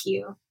thank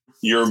you.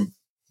 You're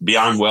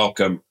beyond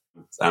welcome.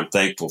 I'm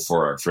thankful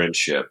for our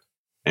friendship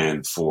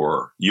and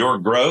for your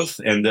growth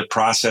and the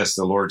process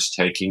the Lord's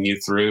taking you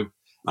through.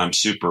 I'm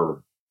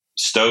super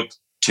stoked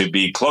to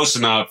be close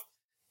enough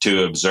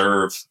to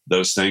observe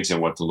those things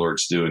and what the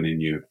Lord's doing in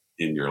you,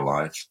 in your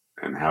life,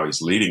 and how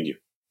he's leading you.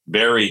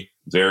 Very,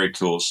 very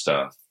cool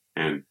stuff.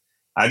 And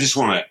I just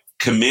want to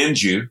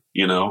commend you,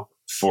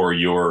 for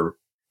your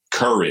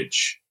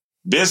courage.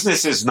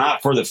 Business is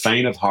not for the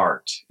faint of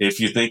heart. If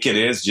you think it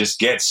is, just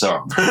get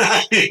some.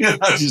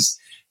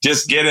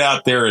 Just get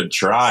out there and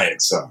try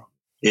it some.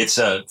 It's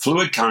a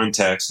fluid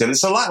context, and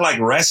it's a lot like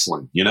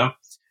wrestling,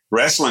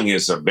 Wrestling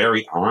is a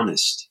very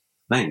honest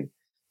thing.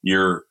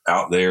 You're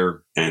out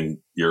there and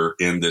you're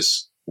in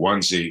this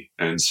onesie,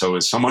 and so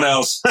is someone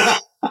else.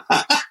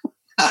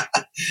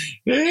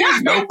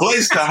 There's no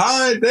place to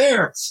hide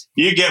there.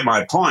 You get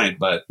my point.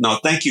 But no,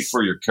 thank you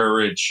for your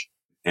courage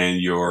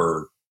and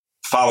your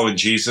following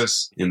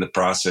Jesus in the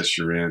process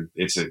you're in.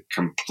 It's a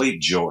complete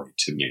joy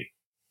to me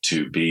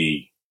to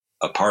be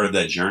a part of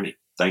that journey.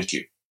 Thank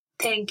you.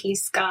 Thank you,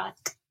 Scott.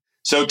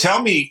 So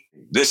tell me,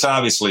 this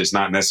obviously is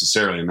not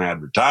necessarily an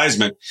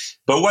advertisement,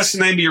 but what's the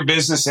name of your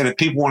business? And if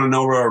people want to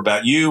know more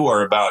about you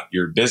or about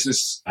your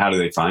business, how do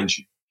they find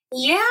you?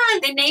 Yeah,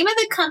 the name of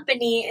the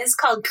company is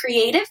called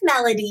Creative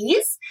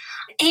Melodies.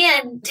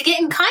 And to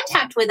get in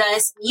contact with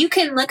us, you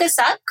can look us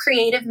up,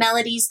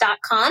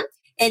 creativemelodies.com.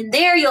 And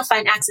there you'll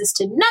find access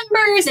to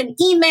numbers and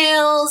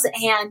emails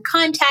and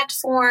contact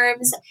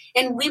forms.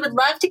 And we would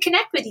love to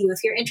connect with you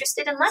if you're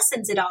interested in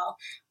lessons at all.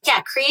 Yeah,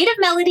 Creative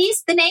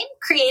Melodies, the name,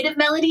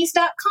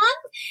 creativemelodies.com.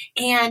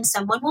 And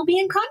someone will be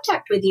in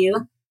contact with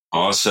you.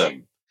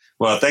 Awesome.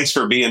 Well, thanks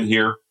for being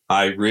here.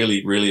 I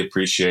really, really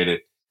appreciate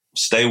it.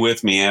 Stay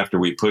with me after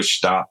we push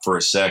stop for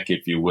a sec,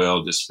 if you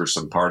will, just for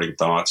some parting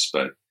thoughts.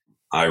 But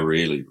I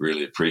really,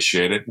 really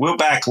appreciate it. We'll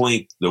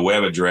backlink the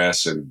web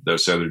address and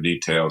those other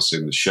details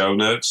in the show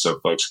notes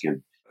so folks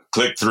can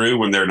click through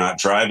when they're not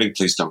driving.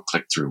 Please don't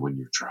click through when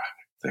you're driving.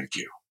 Thank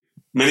you.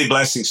 Many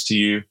blessings to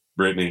you,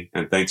 Brittany,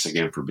 and thanks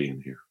again for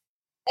being here.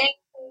 Thank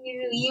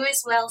you. You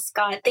as well,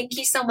 Scott. Thank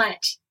you so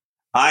much.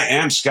 I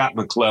am Scott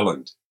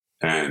McClelland,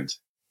 and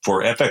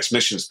for FX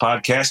Missions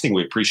Podcasting,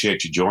 we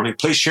appreciate you joining.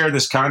 Please share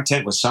this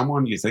content with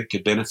someone you think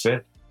could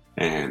benefit,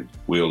 and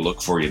we'll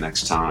look for you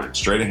next time.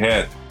 Straight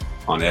ahead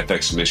on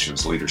FX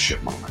Missions Leadership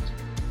Moment.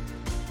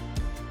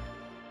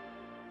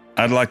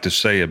 I'd like to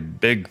say a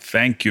big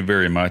thank you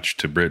very much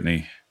to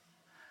Brittany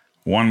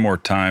one more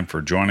time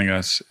for joining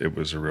us. It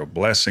was a real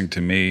blessing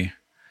to me,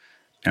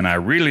 and I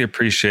really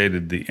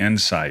appreciated the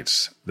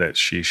insights that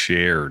she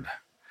shared.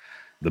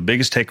 The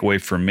biggest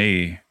takeaway for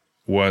me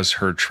was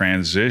her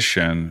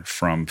transition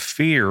from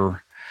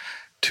fear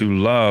to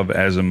love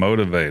as a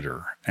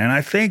motivator. And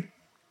I think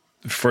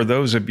for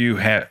those of you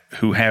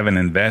who have an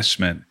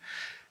investment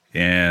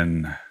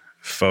in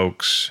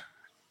folks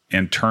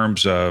in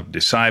terms of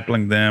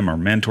discipling them or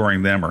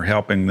mentoring them or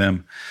helping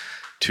them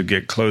to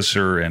get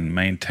closer and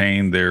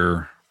maintain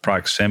their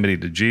proximity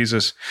to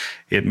Jesus,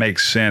 it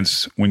makes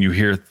sense when you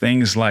hear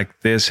things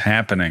like this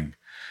happening,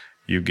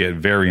 you get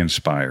very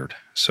inspired.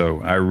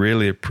 So I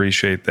really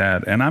appreciate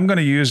that. And I'm going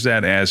to use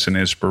that as an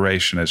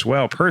inspiration as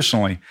well,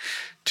 personally,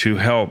 to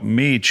help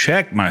me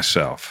check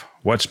myself.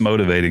 What's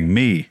motivating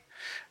me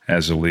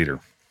as a leader?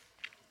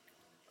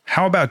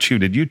 How about you?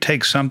 Did you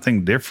take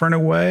something different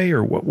away,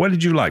 or what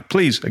did you like?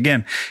 Please,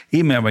 again,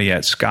 email me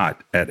at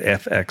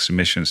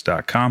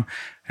scott@fxmissions.com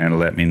and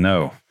let me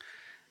know.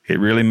 It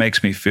really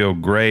makes me feel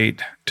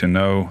great to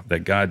know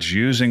that God's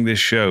using this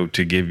show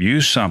to give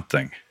you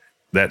something.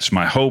 That's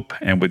my hope,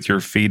 and with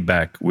your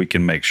feedback, we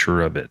can make sure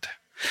of it.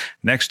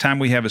 Next time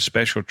we have a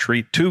special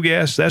treat. 2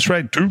 guests, that's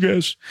right, 2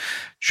 guests.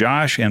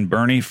 Josh and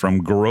Bernie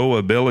from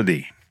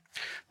Growability.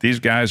 These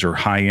guys are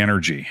high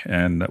energy,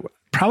 and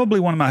probably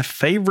one of my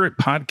favorite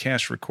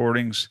podcast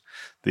recordings,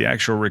 the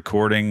actual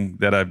recording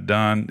that I've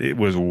done. It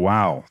was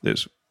wow.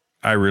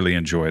 I really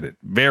enjoyed it.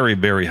 Very,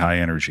 very high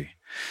energy.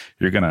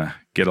 You're going to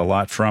get a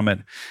lot from it,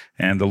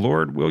 and the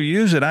Lord will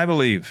use it, I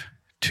believe,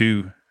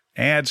 to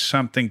add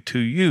something to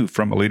you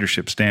from a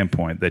leadership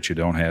standpoint that you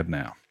don't have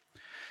now.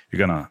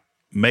 You're going to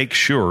make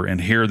sure and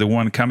hear the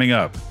one coming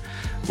up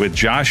with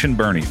Josh and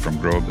Bernie from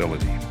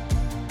Growability.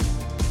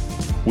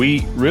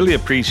 We really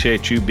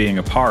appreciate you being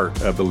a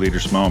part of the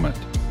Leaders Moment.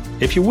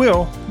 If you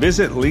will,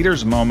 visit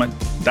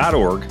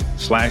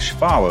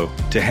leadersmoment.org/follow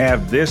to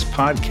have this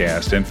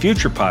podcast and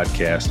future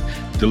podcasts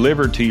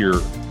delivered to your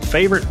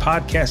favorite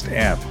podcast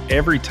app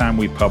every time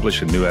we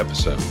publish a new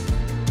episode.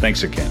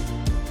 Thanks again.